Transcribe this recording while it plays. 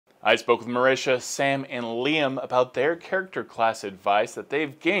I spoke with Marisha, Sam, and Liam about their character class advice that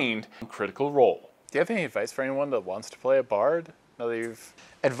they've gained in Critical Role. Do you have any advice for anyone that wants to play a bard?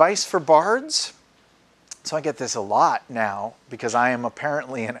 Advice for bards? So I get this a lot now because I am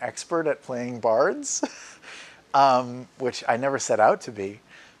apparently an expert at playing bards, which I never set out to be.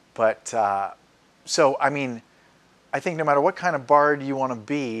 But so, I mean, I think no matter what kind of bard you want to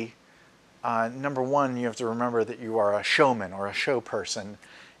be, number one, you have to remember that you are a showman or a show person.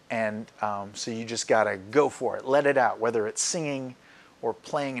 And so you just got to go for it, let it out, whether it's singing or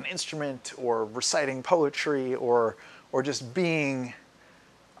playing an instrument or reciting poetry or just being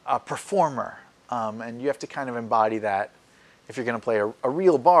a performer. And you have to kind of embody that. If you're going to play a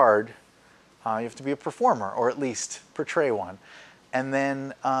real bard, you have to be a performer or at least portray one. And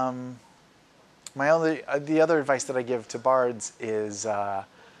then the other advice that I give to bards is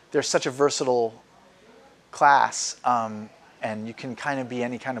they're such a versatile class, and you can kind of be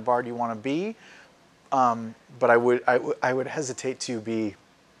any kind of bard you want to be. But I would hesitate to be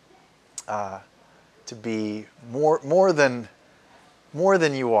more than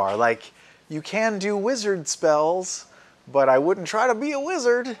you are. Like, you can do wizard spells, but I wouldn't try to be a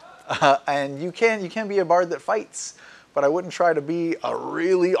wizard. And you can be a bard that fights, but I wouldn't try to be a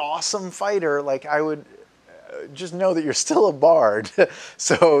really awesome fighter. Like, I would just know that you're still a bard.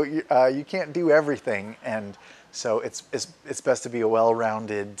 So you can't do everything, and so it's best to be a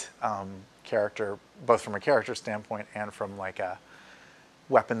well-rounded character, both from a character standpoint and from like a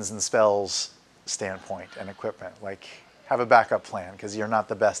weapons and spells standpoint and equipment. Like, have a backup plan, because you're not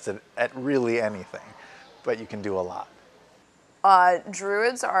the best at really anything, but you can do a lot.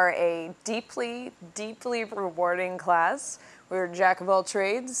 Druids are a deeply, deeply rewarding class. We're a jack of all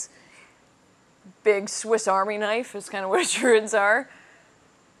trades. Big Swiss Army knife is kind of what Druids are.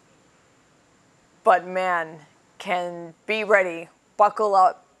 But man, can be ready, buckle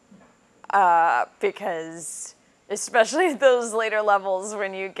up, because especially those later levels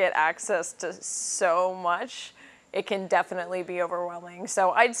when you get access to so much, it can definitely be overwhelming.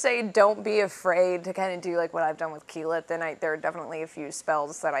 So I'd say don't be afraid to kind of do like what I've done with Keelit. There are definitely a few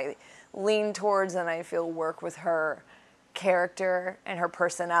spells that I lean towards and I feel work with her character and her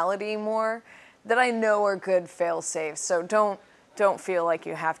personality more that I know are good fail-safes. So don't feel like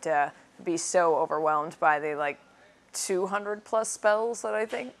you have to be so overwhelmed by the like 200 plus spells that I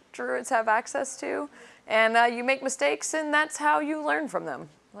think Druids have access to. And you make mistakes, and that's how you learn from them.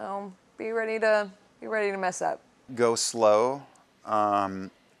 So be ready to mess up. Go slow. Vax,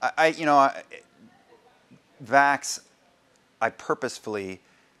 I purposefully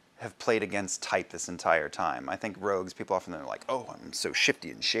have played against type this entire time. I think rogues, people often are like, oh, I'm so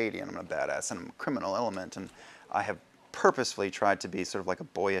shifty and shady, and I'm a badass, and I'm a criminal element, and I have purposefully tried to be sort of like a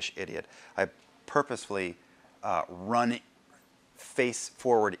boyish idiot. I purposefully run face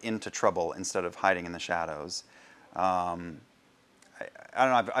forward into trouble instead of hiding in the shadows. I don't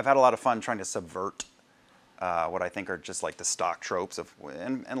know, I've had a lot of fun trying to subvert what I think are just like the stock tropes of,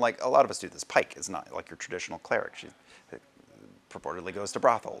 and like a lot of us do this. Pike is not like your traditional cleric. She purportedly goes to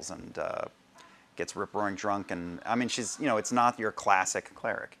brothels and gets rip-roaring drunk, and I mean, she's, it's not your classic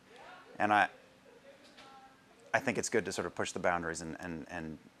cleric. And I think it's good to sort of push the boundaries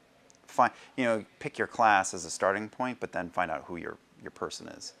and find, pick your class as a starting point, but then find out who your person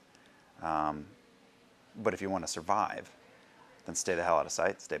is. But if you want to survive, then stay the hell out of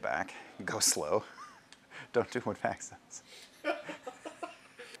sight, stay back, go slow. Don't do what Vax does.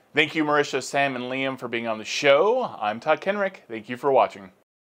 Thank you, Marisha, Sam, and Liam for being on the show. I'm Todd Kenrick. Thank you for watching.